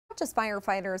just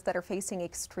firefighters that are facing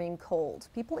extreme cold.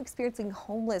 People experiencing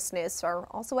homelessness are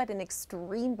also at an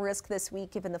extreme risk this week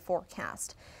given the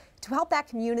forecast. To help that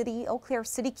community, Eau Claire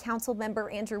City Council member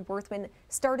Andrew Worthman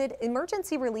started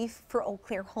emergency relief for Eau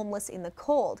Claire homeless in the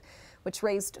cold, which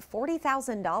raised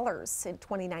 $40,000 in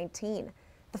 2019.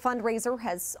 The fundraiser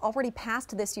has already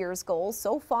passed this year's goal.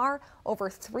 So far, over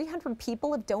 300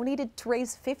 people have donated to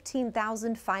raise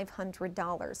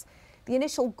 $15,500. The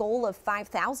initial goal of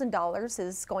 $5,000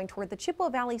 is going toward the Chippewa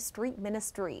Valley Street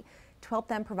Ministry to help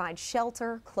them provide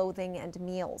shelter, clothing, and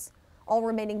meals. All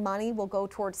remaining money will go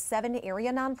towards 7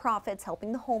 area nonprofits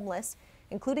helping the homeless,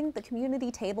 including the Community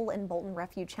Table and Bolton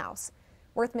Refuge House.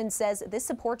 Worthman says this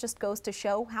support just goes to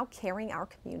show how caring our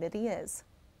community is.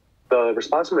 The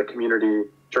response from the community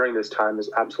during this time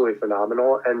is absolutely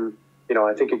phenomenal. And,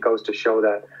 I think it goes to show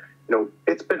that,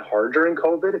 it's been hard during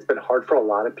COVID. It's been hard for a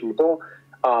lot of people.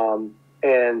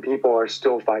 And people are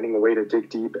still finding a way to dig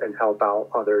deep and help out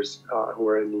others who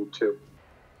are in need too.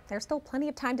 There's still plenty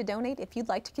of time to donate. If you'd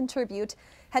like to contribute,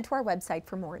 head to our website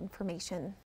for more information.